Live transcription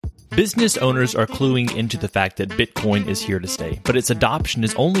Business owners are cluing into the fact that Bitcoin is here to stay, but its adoption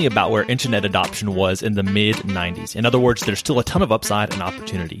is only about where internet adoption was in the mid-90s. In other words, there's still a ton of upside and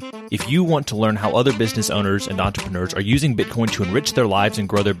opportunity. If you want to learn how other business owners and entrepreneurs are using Bitcoin to enrich their lives and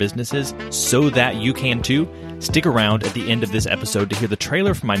grow their businesses so that you can too, stick around at the end of this episode to hear the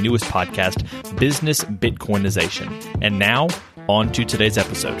trailer for my newest podcast, Business Bitcoinization. And now, on to today's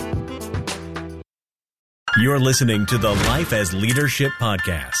episode. You're listening to the Life as Leadership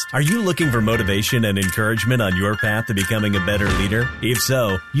Podcast. Are you looking for motivation and encouragement on your path to becoming a better leader? If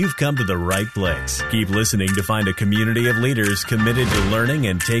so, you've come to the right place. Keep listening to find a community of leaders committed to learning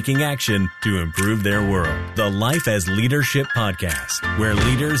and taking action to improve their world. The Life as Leadership Podcast, where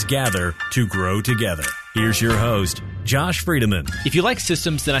leaders gather to grow together. Here's your host, Josh Friedemann. If you like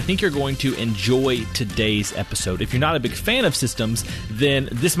systems, then I think you're going to enjoy today's episode. If you're not a big fan of systems, then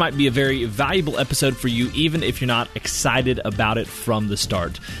this might be a very valuable episode for you, even if you're not excited about it from the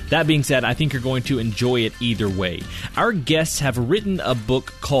start. That being said, I think you're going to enjoy it either way. Our guests have written a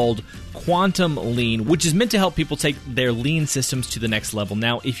book called Quantum Lean, which is meant to help people take their lean systems to the next level.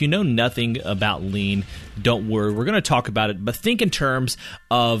 Now, if you know nothing about lean, don't worry. We're going to talk about it, but think in terms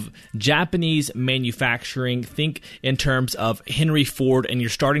of Japanese manufacturing. Think in terms of Henry Ford, and you're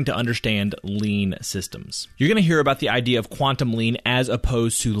starting to understand lean systems. You're going to hear about the idea of quantum lean as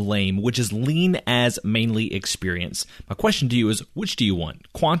opposed to lame, which is lean as mainly experience. My question to you is, which do you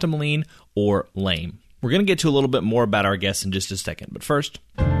want, quantum lean or lame? We're going to get to a little bit more about our guests in just a second, but first,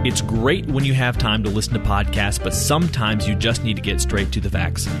 it's great when you have time to listen to podcasts, but sometimes you just need to get straight to the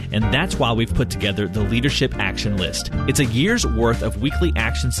facts, and that's why we've put together the Leadership Action List. It's a year's worth of weekly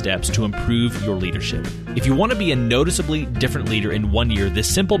action steps to improve your leadership. If you want to be a noticeably different leader in 1 year, this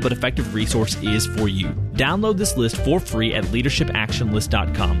simple but effective resource is for you. Download this list for free at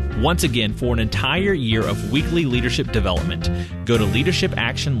leadershipactionlist.com. Once again, for an entire year of weekly leadership development, go to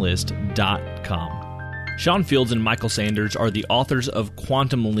leadershipactionlist.com. Sean Fields and Michael Sanders are the authors of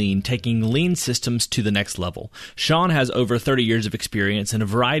Quantum Lean, taking lean systems to the next level. Sean has over 30 years of experience in a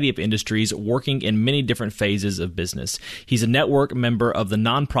variety of industries, working in many different phases of business. He's a network member of the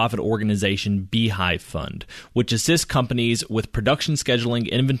nonprofit organization Beehive Fund, which assists companies with production scheduling,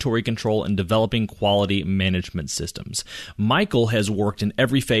 inventory control, and developing quality management systems. Michael has worked in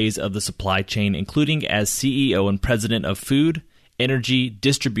every phase of the supply chain, including as CEO and president of food, energy,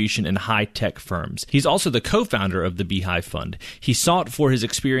 distribution, and high-tech firms. He's also the co-founder of the Beehive Fund. He sought for his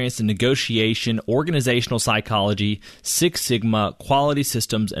experience in negotiation, organizational psychology, Six Sigma, quality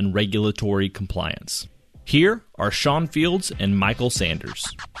systems, and regulatory compliance. Here are Sean Fields and Michael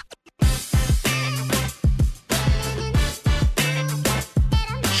Sanders.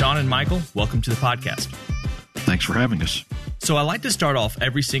 Sean and Michael, welcome to the podcast. Thanks for having us. So I like to start off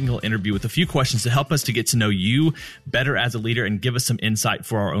every single interview with a few questions to help us to get to know you better as a leader and give us some insight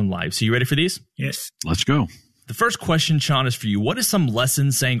for our own lives. So you ready for these? Yes. Let's go. The first question, Sean, is for you. What is some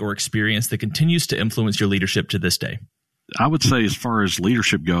lesson, saying, or experience that continues to influence your leadership to this day? I would say as far as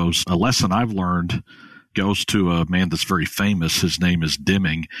leadership goes, a lesson I've learned goes to a man that's very famous. His name is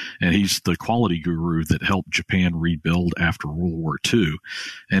Deming, and he's the quality guru that helped Japan rebuild after World War II.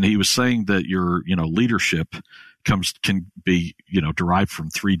 And he was saying that your, leadership can be, derived from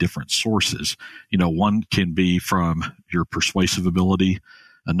three different sources. One can be from your persuasive ability,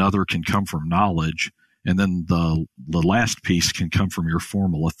 another can come from knowledge, and then the last piece can come from your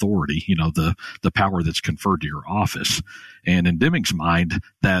formal authority, the power that's conferred to your office. And in Deming's mind,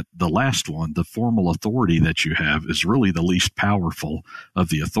 that the last one, the formal authority that you have, is really the least powerful of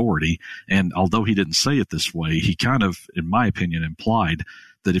the authority. And although he didn't say it this way, he kind of, in my opinion, implied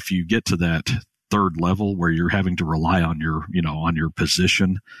that if you get to that third level where you're having to rely on your, on your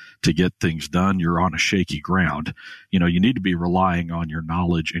position to get things done, you're on a shaky ground. You need to be relying on your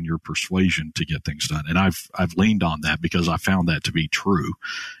knowledge and your persuasion to get things done. And I've leaned on that because I found that to be true.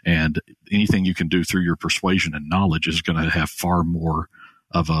 And anything you can do through your persuasion and knowledge is going to have far more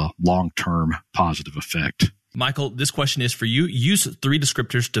of a long-term positive effect. Michael, this question is for you. Use three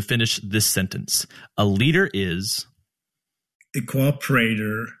descriptors to finish this sentence. A leader is a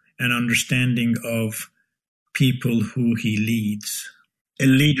cooperator and understanding of people who he leads. A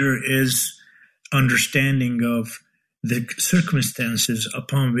leader is understanding of the circumstances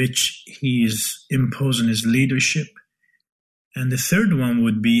upon which he is imposing his leadership. And the third one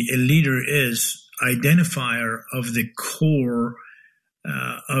would be a leader is identifier of the core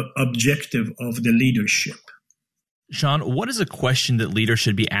objective of the leadership. Sean, what is a question that leaders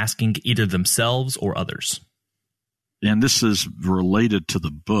should be asking either themselves or others? And this is related to the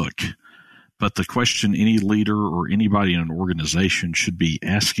book, but the question any leader or anybody in an organization should be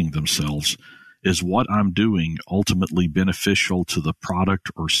asking themselves is what I'm doing ultimately beneficial to the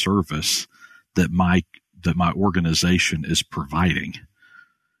product or service that my organization is providing?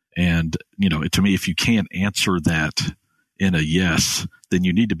 And, to me, if you can't answer that in a yes, then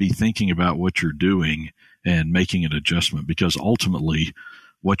you need to be thinking about what you're doing and making an adjustment, because ultimately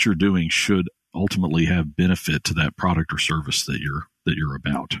what you're doing should ultimately have benefit to that product or service that you're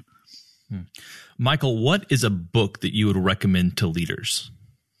about. Michael, what is a book that you would recommend to leaders?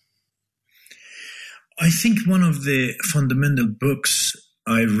 I think one of the fundamental books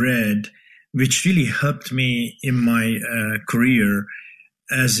I read, which really helped me in my career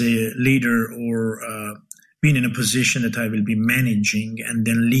as a leader or being in a position that I will be managing and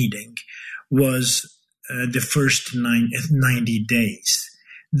then leading, was the first 90 days.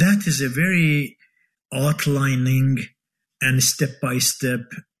 That is a very outlining and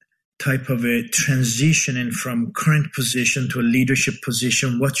step-by-step type of a transition in from current position to a leadership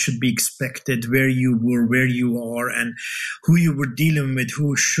position, what should be expected, where you were, where you are, and who you were dealing with,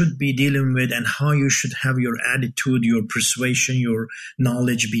 who should be dealing with, and how you should have your attitude, your persuasion, your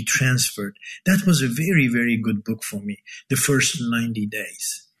knowledge be transferred. That was a very, very good book for me, the first 90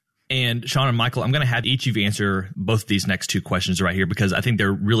 days. And Sean and Michael, I'm going to have each of you answer both these next two questions right here, because I think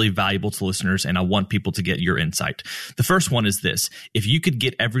they're really valuable to listeners, and I want people to get your insight. The first one is this: if you could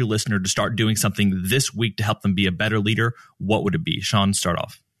get every listener to start doing something this week to help them be a better leader, what would it be? Sean, start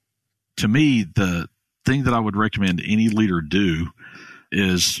off. To me, the thing that I would recommend any leader do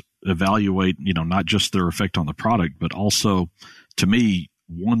is evaluate, not just their effect on the product, but also, to me,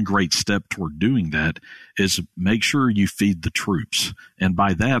 one great step toward doing that is make sure you feed the troops. And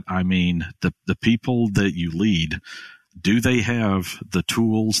by that, I mean the people that you lead, do they have the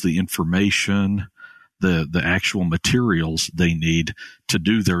tools, the information, the actual materials they need to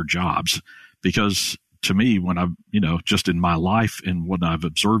do their jobs? Because to me, when I've, just in my life and when I've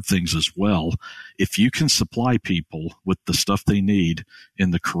observed things as well, if you can supply people with the stuff they need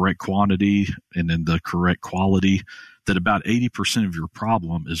in the correct quantity and in the correct quality, that about 80% of your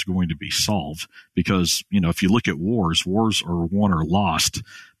problem is going to be solved. Because, if you look at wars are won or lost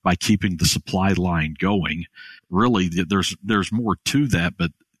by keeping the supply line going. Really, there's more to that, but,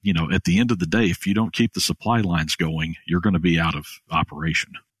 at the end of the day, if you don't keep the supply lines going, you're going to be out of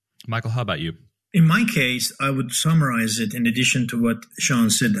operation. Michael, how about you? In my case, I would summarize it in addition to what Sean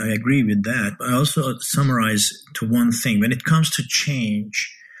said. I agree with that. I also summarize to one thing. When it comes to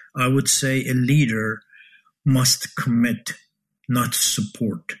change, I would say a leader must commit, not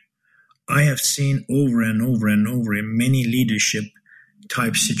support. I have seen over and over and over in many leadership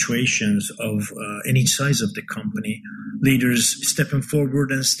type situations of any size of the company, leaders stepping forward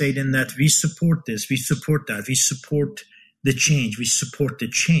and stating that we support this, we support that, we support the change, we support the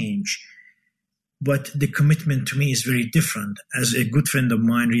change. But the commitment to me is very different. As a good friend of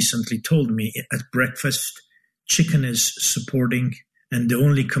mine recently told me at breakfast, chicken is supporting, and the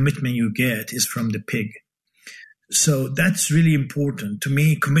only commitment you get is from the pig. So that's really important. To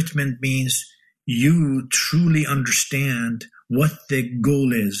me, commitment means you truly understand what the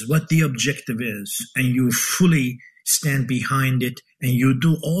goal is, what the objective is, and you fully stand behind it, and you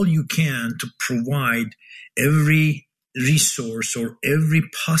do all you can to provide every resource or every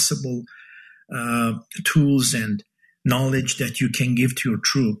possible tools and knowledge that you can give to your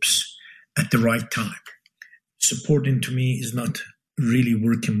troops at the right time. Supporting to me is not really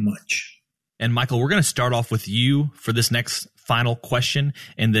working much. And Michael, we're going to start off with you for this next final question,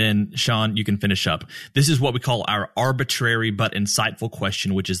 and then Sean, you can finish up. This is what we call our arbitrary but insightful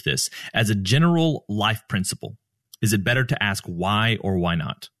question, which is this: as a general life principle, is it better to ask why or why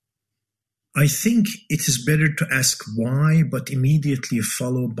not? I think it is better to ask why, but immediately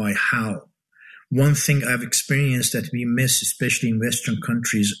followed by how. One thing I've experienced that we miss, especially in Western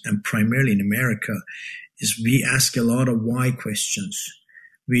countries and primarily in America, is we ask a lot of why questions.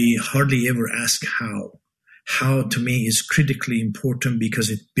 We hardly ever ask how. How, to me, is critically important because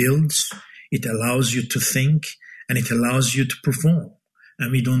it builds, it allows you to think, and it allows you to perform.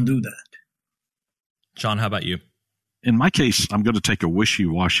 And we don't do that. Sean, how about you? In my case, I'm going to take a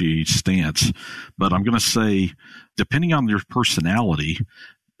wishy-washy stance, but I'm going to say, depending on your personality,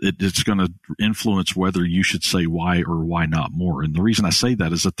 it's going to influence whether you should say why or why not more. And the reason I say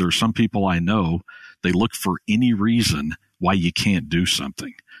that is that there are some people I know, they look for any reason why you can't do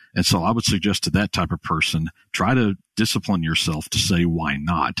something. And so I would suggest to that type of person, try to discipline yourself to say why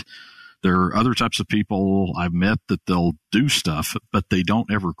not. There are other types of people I've met that they'll do stuff, but they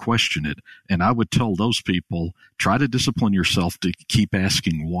don't ever question it. And I would tell those people, try to discipline yourself to keep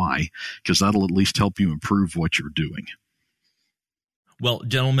asking why, because that'll at least help you improve what you're doing. Well,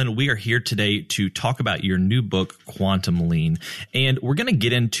 gentlemen, we are here today to talk about your new book, Quantum Lean, and we're going to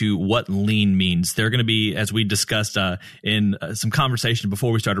get into what lean means. There are going to be, as we discussed in some conversation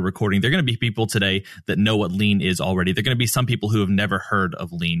before we started recording, there are going to be people today that know what lean is already. There are going to be some people who have never heard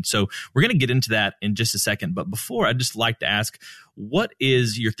of lean. So we're going to get into that in just a second. But before, I'd just like to ask, what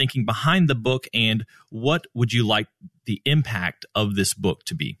is your thinking behind the book, and what would you like the impact of this book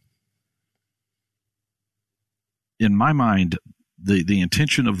to be? In my mind, the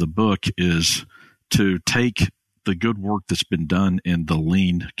intention of the book is to take the good work that's been done in the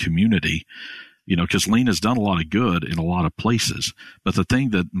lean community, because lean has done a lot of good in a lot of places. But the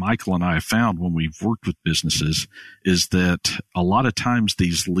thing that Michael and I have found when we've worked with businesses is that a lot of times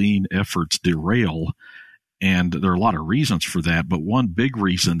these lean efforts derail, and there are a lot of reasons for that. But one big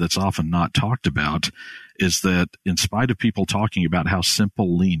reason that's often not talked about is that in spite of people talking about how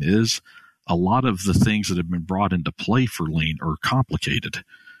simple lean is, a lot of the things that have been brought into play for lean are complicated,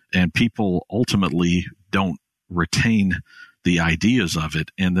 and people ultimately don't retain the ideas of it,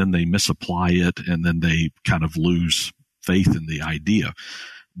 and then they misapply it, and then they kind of lose faith in the idea.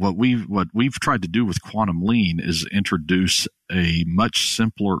 What we've tried to do with Quantum Lean is introduce a much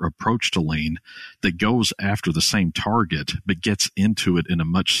simpler approach to lean that goes after the same target, but gets into it in a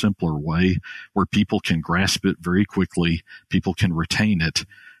much simpler way where people can grasp it very quickly, people can retain it,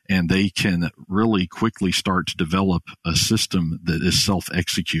 and they can really quickly start to develop a system that is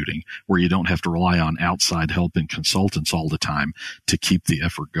self-executing, where you don't have to rely on outside help and consultants all the time to keep the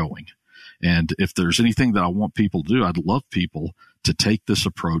effort going. And if there's anything that I want people to do, I'd love people to take this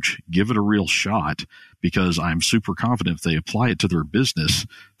approach, give it a real shot, because I'm super confident if they apply it to their business,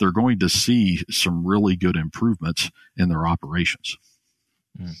 they're going to see some really good improvements in their operations.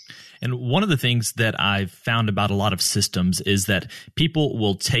 And one of the things that I've found about a lot of systems is that people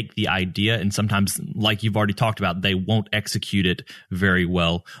will take the idea, and sometimes, like you've already talked about, they won't execute it very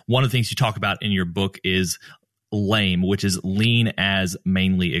well. One of the things you talk about in your book is LAME, which is lean as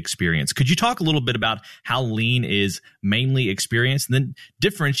mainly experience. Could you talk a little bit about how lean is mainly experience, and then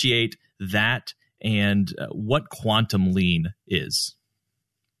differentiate that and what quantum lean is?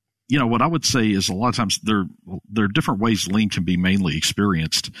 What I would say is a lot of times there are different ways lean can be mainly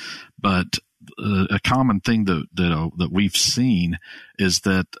experienced, but a common thing that we've seen is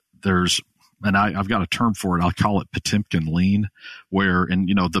that there's, and I've got a term for it, I'll call it Potemkin lean, where,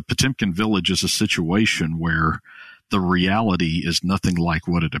 the Potemkin village is a situation where the reality is nothing like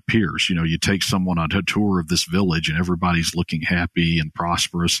what it appears. You take someone on a tour of this village and everybody's looking happy and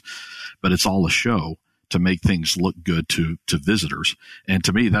prosperous, but it's all a show to make things look good to visitors. And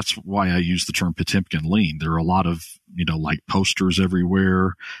to me, that's why I use the term Potemkin lean. There are a lot of, like posters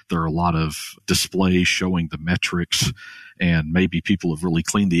everywhere. There are a lot of displays showing the metrics, and maybe people have really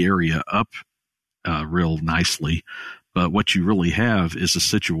cleaned the area up real nicely. But what you really have is a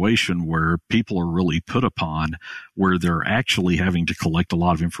situation where people are really put upon, where they're actually having to collect a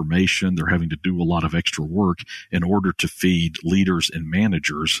lot of information. They're having to do a lot of extra work in order to feed leaders and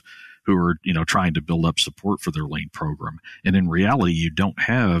managers who are, trying to build up support for their lean program. And in reality, you don't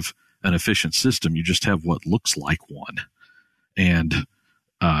have an efficient system. You just have what looks like one. And,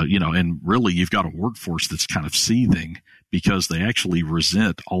 and really you've got a workforce that's kind of seething because they actually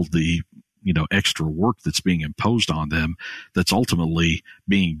resent all the, extra work that's being imposed on them, that's ultimately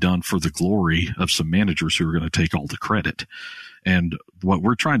being done for the glory of some managers who are going to take all the credit. And what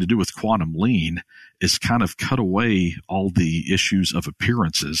we're trying to do with Quantum Lean is kind of cut away all the issues of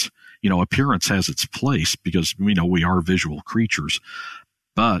appearances. Appearance has its place because, we are visual creatures.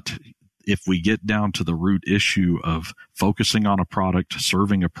 But if we get down to the root issue of focusing on a product,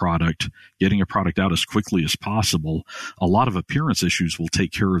 serving a product, getting a product out as quickly as possible, a lot of appearance issues will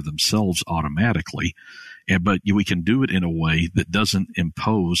take care of themselves automatically. But we can do it in a way that doesn't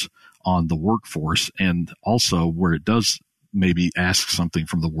impose on the workforce, and also where it does maybe ask something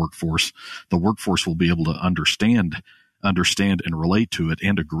from the workforce will be able to understand and relate to it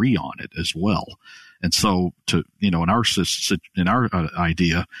and agree on it as well. And so in our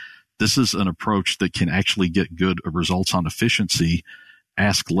idea, this is an approach that can actually get good results on efficiency,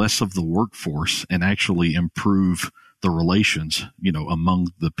 ask less of the workforce, and actually improve the relations, among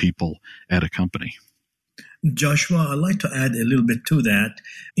the people at a company. Joshua, I'd like to add a little bit to that.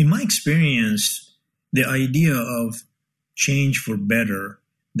 In my experience, the idea of change for better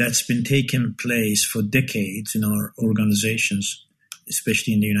that's been taking place for decades in our organizations,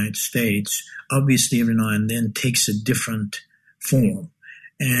 especially in the United States, obviously every now and then takes a different form.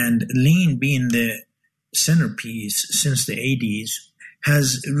 And lean being the centerpiece since the 80s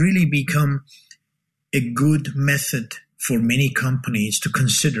has really become a good method for many companies to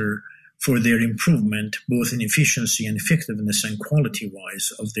consider for their improvement, both in efficiency and effectiveness and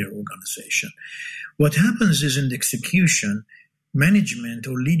quality-wise of their organization. What happens is in the execution, management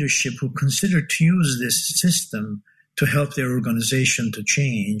or leadership who consider to use this system to help their organization to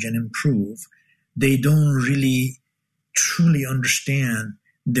change and improve, they don't really truly understand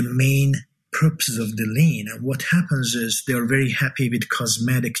the main purpose of the lean. And what happens is they're very happy with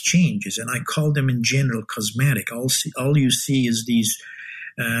cosmetic changes, and I call them in general cosmetic. All you see is these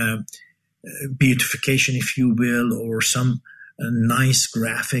beautification, if you will, or some nice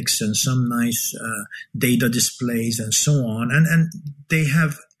graphics and some nice data displays and so on. And they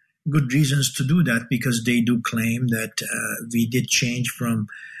have good reasons to do that, because they do claim that we did change from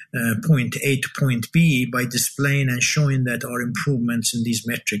point A to point B by displaying and showing that our improvements in these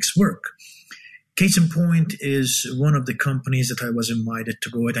metrics work. Case in point is one of the companies that I was invited to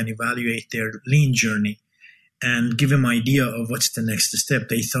go ahead and evaluate their lean journey and give them an idea of what's the next step.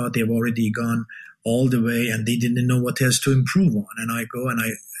 They thought they've already gone all the way and they didn't know what else to improve on. And I go and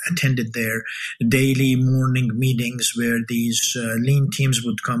I attended their daily morning meetings where these lean teams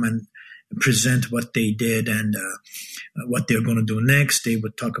would come and present what they did and what they're going to do next. They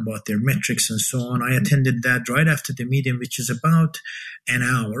would talk about their metrics and so on. I attended that right after the meeting, which is about an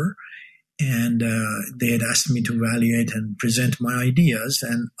hour. And they had asked me to evaluate and present my ideas.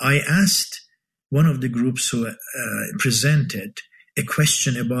 And I asked one of the groups who presented a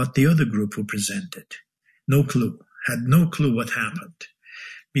question about the other group who presented. No clue, had no clue what happened,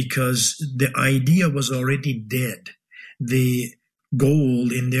 because the idea was already dead. The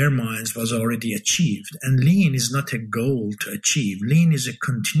goal in their minds was already achieved. And lean is not a goal to achieve. Lean is a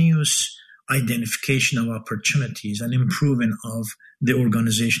continuous identification of opportunities and improvement of the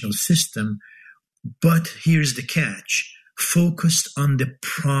organizational system. But here's the catch: focused on the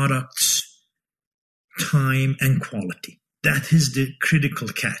product's time and quality. That is the critical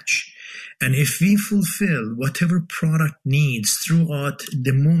catch. And if we fulfill whatever product needs throughout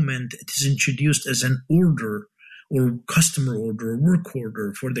the moment it is introduced as an order or customer order or work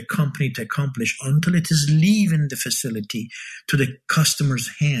order for the company to accomplish until it is leaving the facility to the customer's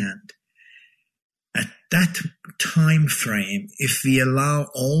hand, at that time frame, if we allow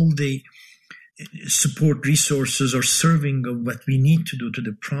all the support resources or serving of what we need to do to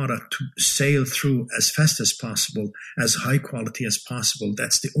the product to sail through as fast as possible, as high quality as possible,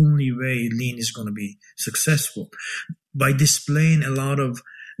 that's the only way lean is going to be successful. By displaying a lot of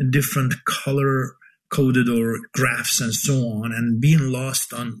different color coded or graphs and so on, and being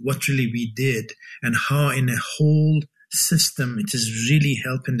lost on what really we did and how in a whole system it is really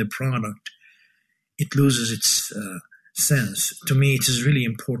helping the product, it loses its sense. To me, it is really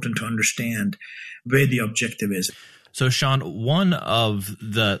important to understand where the objective is. So, Sean, one of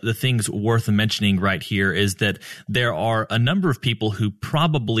the things worth mentioning right here is that there are a number of people who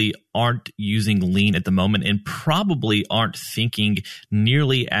probably aren't using lean at the moment and probably aren't thinking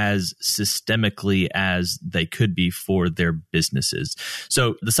nearly as systemically as they could be for their businesses.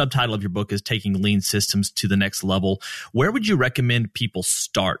 So the subtitle of your book is Taking Lean Systems to the Next Level. Where would you recommend people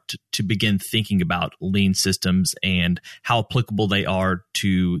start to begin thinking about lean systems and how applicable they are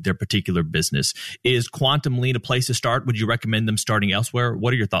to their particular business? Is Quantum Lean a place to start? Would you recommend them starting elsewhere?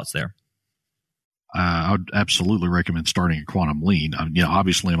 What are your thoughts there? I would absolutely recommend starting at Quantum Lean.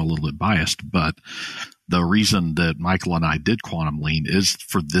 Obviously I'm a little bit biased, but the reason that Michael and I did Quantum Lean is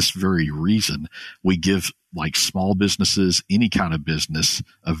for this very reason. We give like small businesses, any kind of business,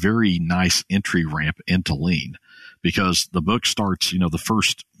 a very nice entry ramp into lean, because the book starts, the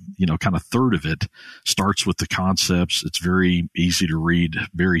first, kind of third of it starts with the concepts. It's very easy to read,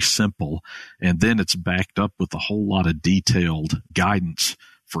 very simple. And then it's backed up with a whole lot of detailed guidance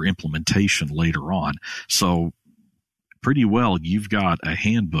for implementation later on. So pretty well, you've got a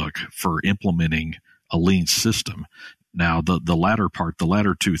handbook for implementing a lean system. Now, the latter part, the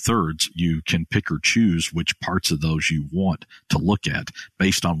latter 2/3, you can pick or choose which parts of those you want to look at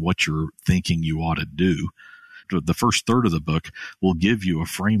based on what you're thinking you ought to do. The first third of the book will give you a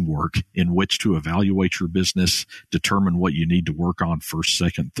framework in which to evaluate your business, determine what you need to work on first,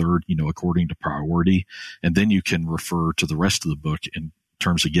 second, third, according to priority. And then you can refer to the rest of the book in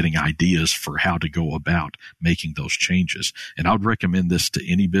terms of getting ideas for how to go about making those changes. And I would recommend this to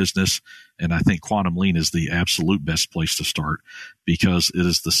any business. And I think Quantum Lean is the absolute best place to start because it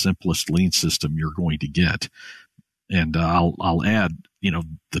is the simplest lean system you're going to get. And I'll add,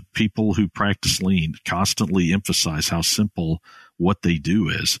 the people who practice lean constantly emphasize how simple what they do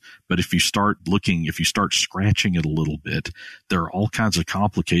is. But if you start scratching it a little bit, there are all kinds of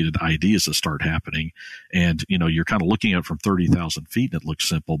complicated ideas that start happening. And, you're kind of looking at it from 30,000 feet and it looks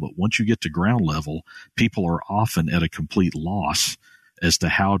simple. But once you get to ground level, people are often at a complete loss as to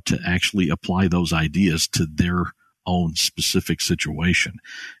how to actually apply those ideas to their own specific situation.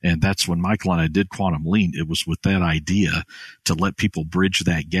 And that's when Michael and I did Quantum Lean. It was with that idea to let people bridge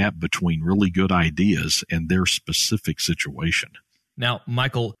that gap between really good ideas and their specific situation. Now,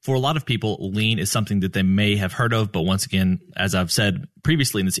 Michael, for a lot of people, lean is something that they may have heard of, but once again, as I've said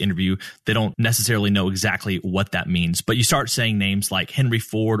previously in this interview, they don't necessarily know exactly what that means. But you start saying names like Henry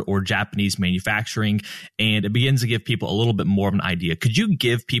Ford or Japanese manufacturing, and it begins to give people a little bit more of an idea. Could you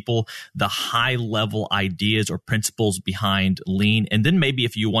give people the high-level ideas or principles behind lean? And then maybe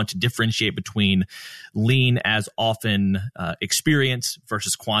if you want to differentiate between lean as often experienced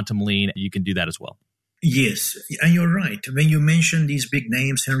versus quantum lean, you can do that as well. Yes, and you're right. When you mention these big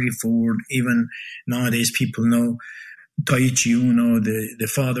names, Henry Ford, even nowadays people know Taiichi Uno, the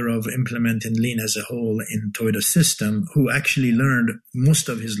father of implementing lean as a whole in Toyota system, who actually learned most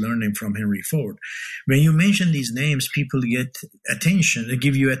of his learning from Henry Ford. When you mention these names, people get attention, they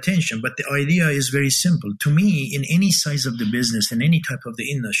give you attention, but the idea is very simple. To me, in any size of the business, in any type of the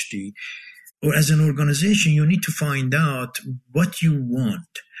industry, or as an organization, you need to find out what you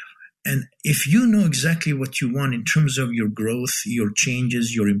want. And if you know exactly what you want in terms of your growth, your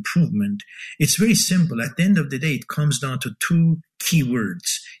changes, your improvement, it's very simple. At the end of the day, it comes down to two key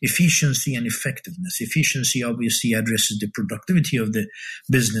words: efficiency and effectiveness. Efficiency obviously addresses the productivity of the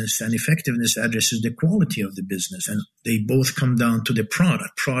business, and effectiveness addresses the quality of the business. And they both come down to the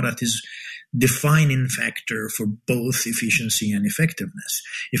product. Product is defining factor for both efficiency and effectiveness.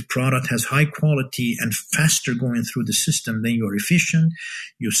 If product has high quality and faster going through the system, then you're efficient,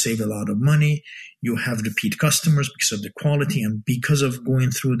 you save a lot of money, you have repeat customers because of the quality and because of going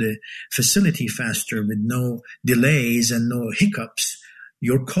through the facility faster with no delays and no hiccups.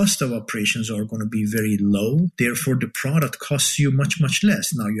 Your cost of operations are going to be very low. Therefore, the product costs you much, much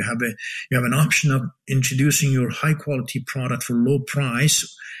less. Now you have an option of introducing your high quality product for low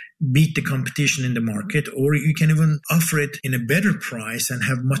price, beat the competition in the market, or you can even offer it in a better price and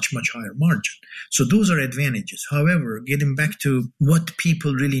have much, much higher margin. So those are advantages. However, getting back to what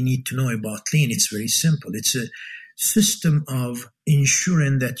people really need to know about lean, it's very simple. It's a system of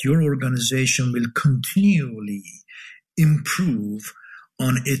ensuring that your organization will continually improve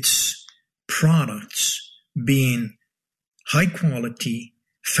on its products being high quality,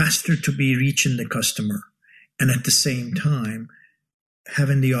 faster to be reaching the customer, and at the same time,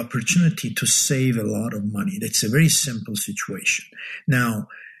 having the opportunity to save a lot of money. That's a very simple situation. Now,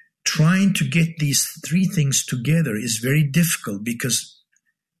 trying to get these three things together is very difficult because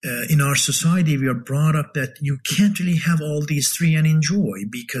in our society, we are brought up that you can't really have all these three and enjoy,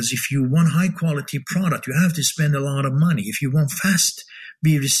 because if you want high quality product, you have to spend a lot of money. If you want fast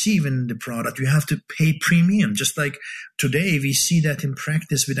be receiving the product, you have to pay premium. Just like today, we see that in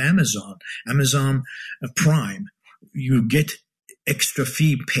practice with Amazon Prime. You get extra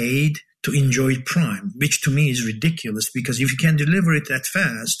fee paid to enjoy Prime, which to me is ridiculous, because if you can deliver it that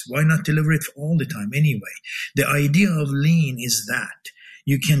fast, why not deliver it all the time anyway? The idea of lean is that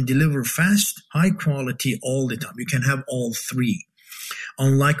you can deliver fast, high quality all the time. You can have all three.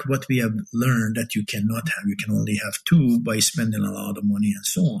 Unlike what we have learned that you cannot have, you can only have two by spending a lot of money and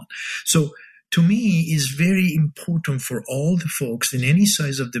so on. So to me, it's very important for all the folks in any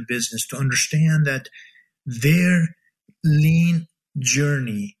size of the business to understand that their lean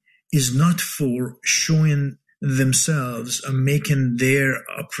journey is not for showing themselves and making their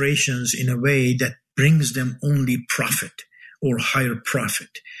operations in a way that brings them only profit or higher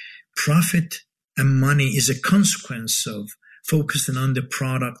profit. Profit and money is a consequence of focusing on the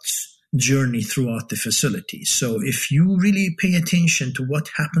product's journey throughout the facility. So if you really pay attention to what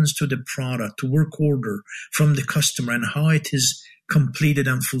happens to the product, to work order from the customer and how it is completed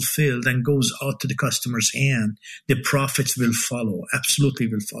and fulfilled and goes out to the customer's hand, the profits will follow, absolutely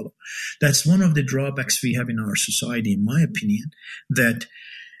will follow. That's one of the drawbacks we have in our society, in my opinion, that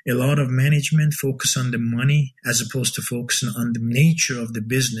a lot of management focus on the money as opposed to focusing on the nature of the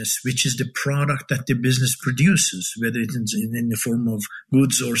business, which is the product that the business produces, whether it's in the form of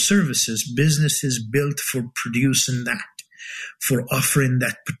goods or services. Business is built for producing that, for offering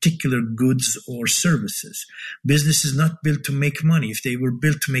that particular goods or services. Business is not built to make money. If they were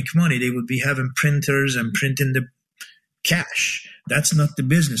built to make money, they would be having printers and printing the cash. That's not the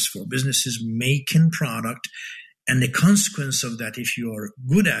business for. Business is making product. And the consequence of that, if you are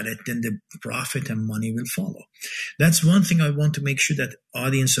good at it, then the profit and money will follow. That's one thing I want to make sure that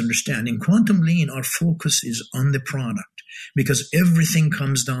audience understand. In Quantum Lean, our focus is on the product because everything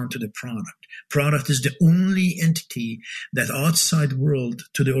comes down to the product. Product is the only entity that outside world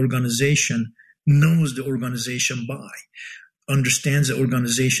to the organization knows the organization by. understands the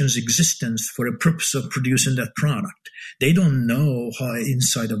organization's existence for a purpose of producing that product. They don't know how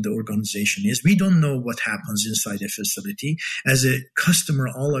inside of the organization is. We don't know what happens inside a facility. As a customer,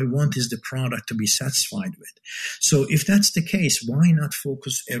 all I want is the product to be satisfied with. So if that's the case, why not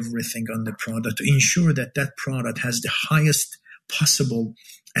focus everything on the product to ensure that that product has the highest possible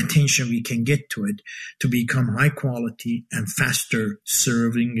attention we can get to it to become high quality and faster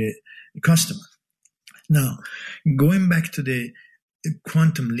serving a customer. Now, going back to the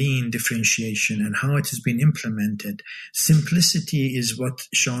quantum lean differentiation and how it has been implemented, simplicity is what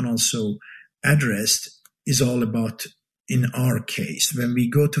Sean also addressed, is all about in our case. When we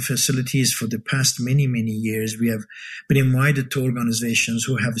go to facilities for the past many, many years, we have been invited to organizations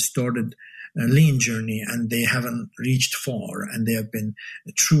who have started a lean journey and they haven't reached far, and they have been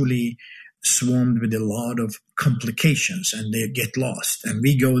truly swarmed with a lot of complications and they get lost. And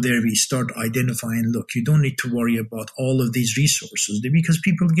we go there, we start identifying, look, you don't need to worry about all of these resources, because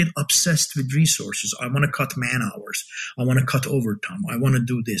people get obsessed with resources. I want to cut man hours. I want to cut overtime. I want to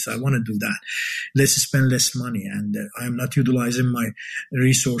do this. I want to do that. Let's spend less money. And I'm not utilizing my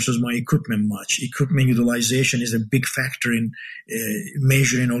resources, my equipment much. Equipment utilization is a big factor in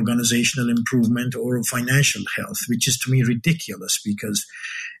measuring organizational improvement or financial health, which is to me ridiculous, because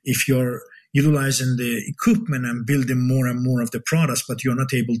if you're utilizing the equipment and building more and more of the products, but you're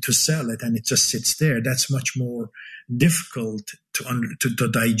not able to sell it and it just sits there, that's much more difficult to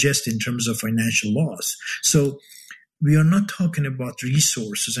digest in terms of financial loss. So we are not talking about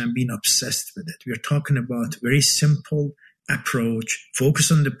resources and being obsessed with it. We are talking about very simple approach,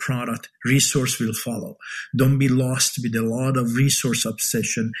 focus on the product, resource will follow. Don't be lost with a lot of resource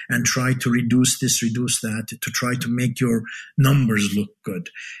obsession and try to reduce this, reduce that, to try to make your numbers look good.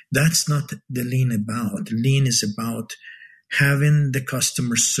 That's not the lean about. Lean is about having the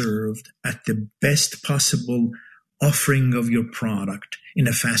customer served at the best possible offering of your product in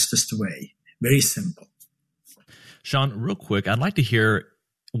the fastest way. Very simple. Sean, real quick, I'd like to hear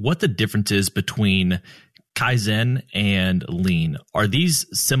what the difference is between Kaizen and Lean. Are these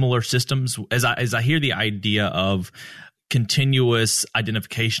similar systems? As I hear the idea of continuous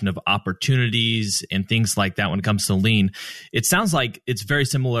identification of opportunities and things like that when it comes to Lean, it sounds like it's very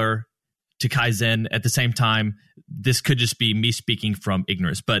similar to Kaizen. At the same time, this could just be me speaking from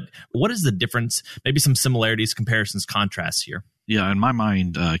ignorance. But what is the difference? Maybe some similarities, comparisons, contrasts here. Yeah, in my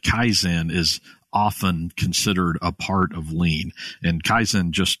mind, Kaizen is often considered a part of Lean, and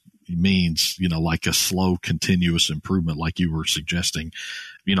Kaizen just means, like a slow, continuous improvement, like you were suggesting.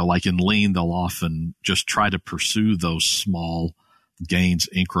 Like in Lean, they'll often just try to pursue those small gains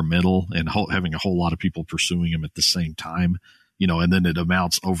incremental and having a whole lot of people pursuing them at the same time, and then it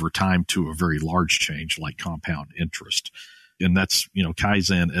amounts over time to a very large change like compound interest. And that's,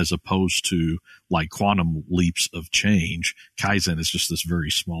 Kaizen, as opposed to like quantum leaps of change. Kaizen is just this very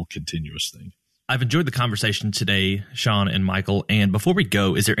small, continuous thing. I've enjoyed the conversation today, Sean and Michael. And before we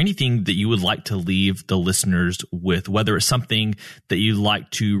go, is there anything that you would like to leave the listeners with, whether it's something that you'd like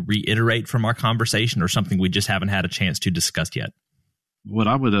to reiterate from our conversation or something we just haven't had a chance to discuss yet? What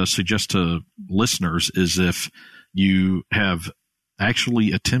I would suggest to listeners is, if you have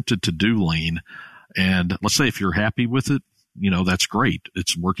actually attempted to do Lean, and let's say if you're happy with it, that's great.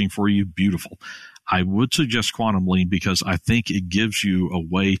 It's working for you. Beautiful. I would suggest Quantum Lean because I think it gives you a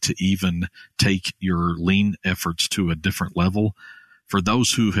way to even take your Lean efforts to a different level. For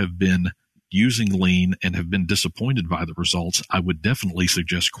those who have been using Lean and have been disappointed by the results, I would definitely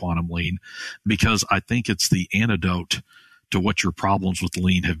suggest Quantum Lean, because I think it's the antidote to what your problems with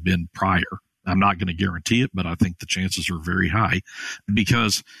Lean have been prior. I'm not going to guarantee it, but I think the chances are very high,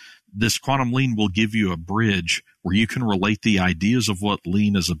 because this Quantum Lean will give you a bridge where you can relate the ideas of what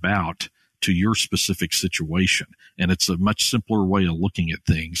Lean is about to your specific situation. And it's a much simpler way of looking at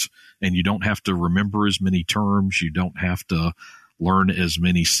things. And you don't have to remember as many terms. You don't have to learn as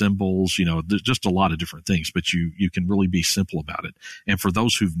many symbols. There's just a lot of different things, but you can really be simple about it. And for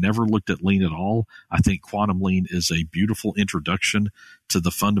those who've never looked at Lean at all, I think Quantum Lean is a beautiful introduction to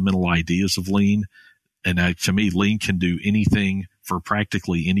the fundamental ideas of Lean. And to me, Lean can do anything for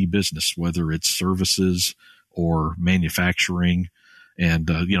practically any business, whether it's services or manufacturing.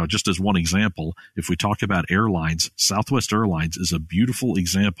 And, just as one example, if we talk about airlines, Southwest Airlines is a beautiful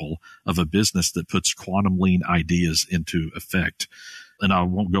example of a business that puts Quantum Lean ideas into effect. And I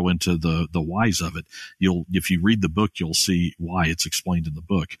won't go into the whys of it. If you read the book, you'll see why it's explained in the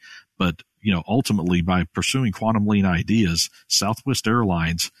book. But, ultimately, by pursuing Quantum Lean ideas, Southwest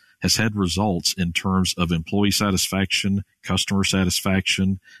Airlines has had results in terms of employee satisfaction, customer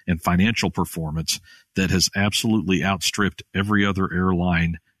satisfaction, and financial performance that has absolutely outstripped every other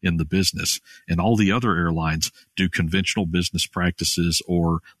airline in the business. And all the other airlines do conventional business practices,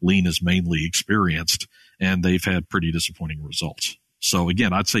 or lean is mainly experienced, and they've had pretty disappointing results. So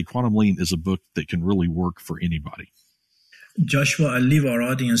again, I'd say Quantum Lean is a book that can really work for anybody. Joshua, I'll leave our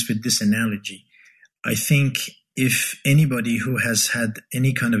audience with this analogy. I think if anybody who has had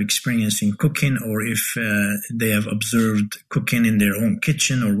any kind of experience in cooking, or if they have observed cooking in their own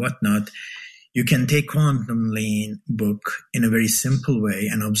kitchen or whatnot, you can take Quantum Lean book in a very simple way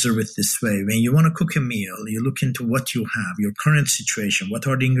and observe it this way. When you want to cook a meal, you look into what you have, your current situation, what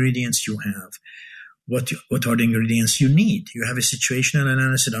are the ingredients you have, what are the ingredients you need. You have a situational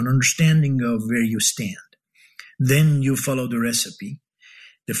analysis, an understanding of where you stand. Then you follow the recipe.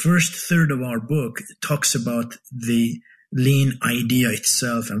 The first third of our book talks about the lean idea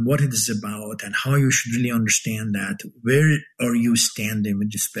itself and what it is about and how you should really understand that. Where are you standing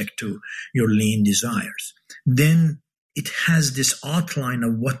with respect to your lean desires? Then it has this outline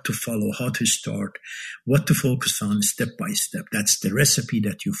of what to follow, how to start, what to focus on step by step. That's the recipe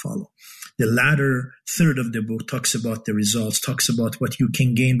that you follow. The latter third of the book talks about the results, talks about what you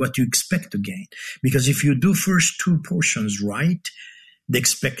can gain, what you expect to gain. Because if you do first two portions right, the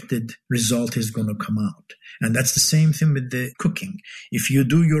expected result is going to come out. And that's the same thing with the cooking. If you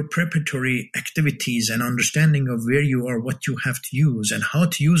do your preparatory activities and understanding of where you are, what you have to use, and how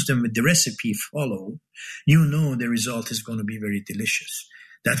to use them with the recipe follow, you know the result is going to be very delicious.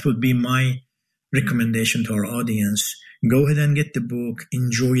 That would be my recommendation to our audience. Go ahead and get the book.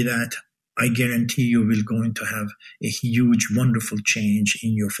 Enjoy that. I guarantee you will going to have a huge, wonderful change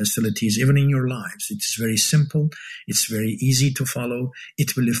in your facilities, even in your lives. It's very simple. It's very easy to follow.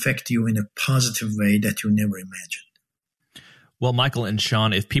 It will affect you in a positive way that you never imagined. Well, Michael and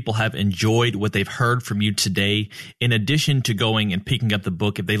Sean, if people have enjoyed what they've heard from you today, in addition to going and picking up the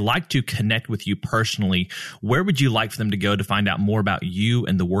book, if they like to connect with you personally, where would you like for them to go to find out more about you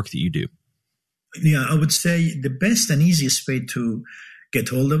and the work that you do? Yeah, I would say the best and easiest way to get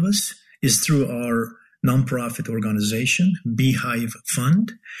hold of us is through our nonprofit organization, Beehive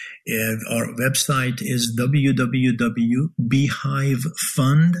Fund. Our website is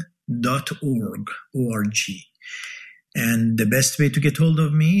www.beehivefund.org. And the best way to get hold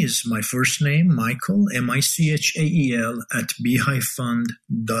of me is my first name, Michael, Michael, at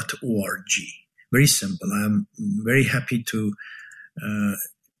beehivefund.org. Very simple. I'm very happy to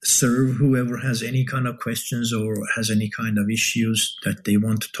serve whoever has any kind of questions or has any kind of issues that they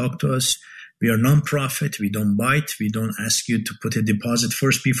want to talk to us. We are nonprofit. We don't bite. We don't ask you to put a deposit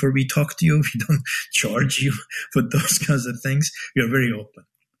first before we talk to you. We don't charge you for those kinds of things. We are very open.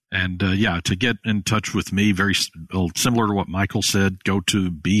 And to get in touch with me, very similar to what Michael said, go to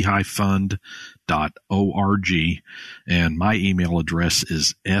beehivefund.org, and my email address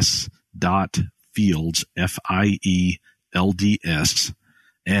is s.fields, FIELDS,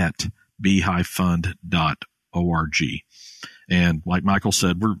 at beehivefund.org. And like Michael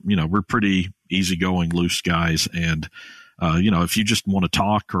said, we're pretty easygoing, loose guys. And, if you just want to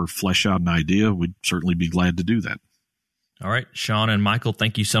talk or flesh out an idea, we'd certainly be glad to do that. All right, Sean and Michael,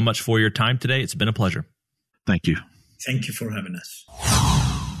 thank you so much for your time today. It's been a pleasure. Thank you. Thank you for having us.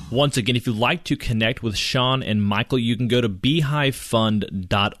 Once again, if you'd like to connect with Sean and Michael, you can go to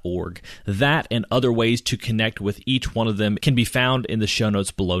beehivefund.org. That and other ways to connect with each one of them can be found in the show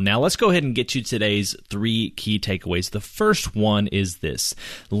notes below. Now, let's go ahead and get you today's 3 key takeaways. The first one is this: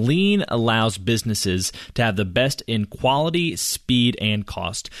 Lean allows businesses to have the best in quality, speed, and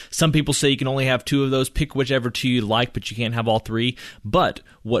cost. Some people say you can only have 2 of those. Pick whichever 2 you like, but you can't have all 3. But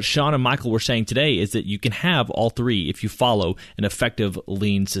what Sean and Michael were saying today is that you can have all 3 if you follow an effective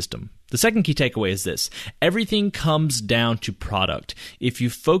lean system. The second key takeaway is this: everything comes down to product. If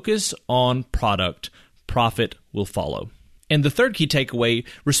you focus on product, profit will follow. And the third key takeaway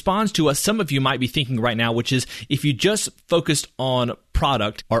responds to what some of you might be thinking right now, which is if you just focused on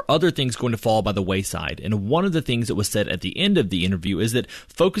product, are other things going to fall by the wayside? And one of the things that was said at the end of the interview is that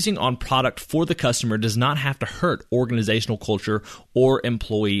focusing on product for the customer does not have to hurt organizational culture or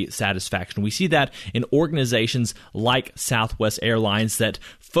employee satisfaction. We see that in organizations like Southwest Airlines that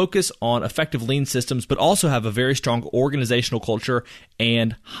focus on effective lean systems, but also have a very strong organizational culture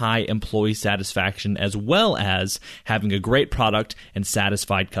and high employee satisfaction, as well as having a great product and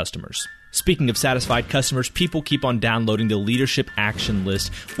satisfied customers. Speaking of satisfied customers, people keep on downloading the Leadership Action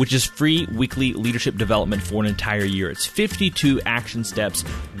List, which is free weekly leadership development for an entire year. It's 52 action steps,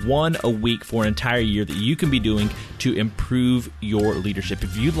 1 a week for an entire year that you can be doing to improve your leadership.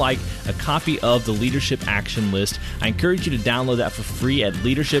 If you'd like a copy of the Leadership Action List, I encourage you to download that for free at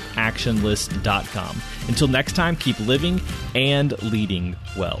leadershipactionlist.com. Until next time, keep living and leading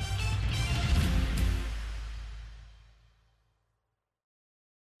well.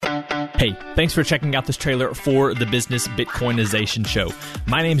 Hey, thanks for checking out this trailer for the Business Bitcoinization Show.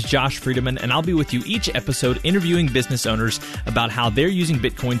 My name's Josh Friedemann, and I'll be with you each episode interviewing business owners about how they're using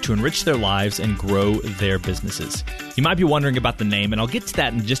Bitcoin to enrich their lives and grow their businesses. You might be wondering about the name, and I'll get to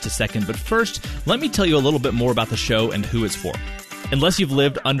that in just a second, but first, let me tell you a little bit more about the show and who it's for. Unless you've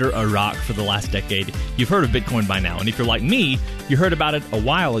lived under a rock for the last decade, you've heard of Bitcoin by now. And if you're like me, you heard about it a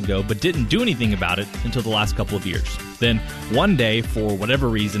while ago, but didn't do anything about it until the last couple of years. Then one day, for whatever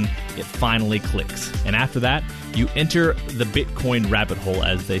reason, it finally clicks. And after that, you enter the Bitcoin rabbit hole,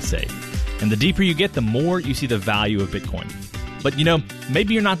 as they say. And the deeper you get, the more you see the value of Bitcoin. But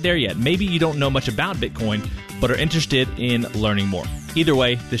maybe you're not there yet. Maybe you don't know much about Bitcoin, but are interested in learning more. Either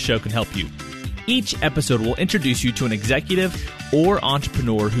way, this show can help you. Each episode will introduce you to an executive or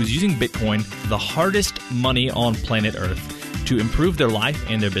entrepreneur who's using Bitcoin, the hardest money on planet Earth, to improve their life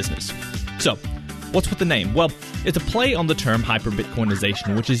and their business. So, what's with the name? Well, it's a play on the term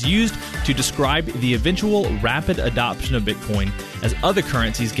hyper-Bitcoinization, which is used to describe the eventual rapid adoption of Bitcoin as other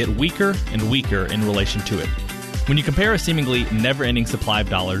currencies get weaker and weaker in relation to it. When you compare a seemingly never-ending supply of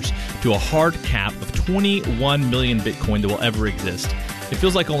dollars to a hard cap of 21 million Bitcoin that will ever exist, it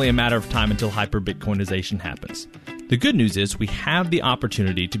feels like only a matter of time until hyper-Bitcoinization happens. The good news is we have the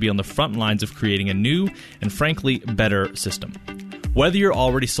opportunity to be on the front lines of creating a new and frankly better system. Whether you're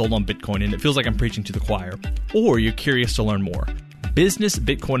already sold on Bitcoin and it feels like I'm preaching to the choir, or you're curious to learn more, Business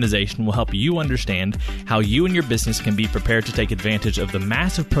Bitcoinization will help you understand how you and your business can be prepared to take advantage of the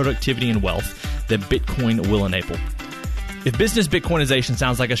massive productivity and wealth that Bitcoin will enable. If Business Bitcoinization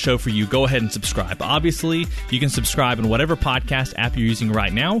sounds like a show for you, go ahead and subscribe. Obviously, you can subscribe in whatever podcast app you're using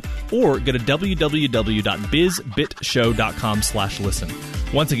right now, or go to www.bizbitshow.com/listen.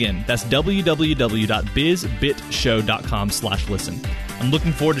 Once again, that's www.bizbitshow.com/listen. I'm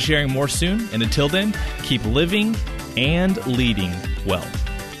looking forward to sharing more soon, and until then, keep living and leading well.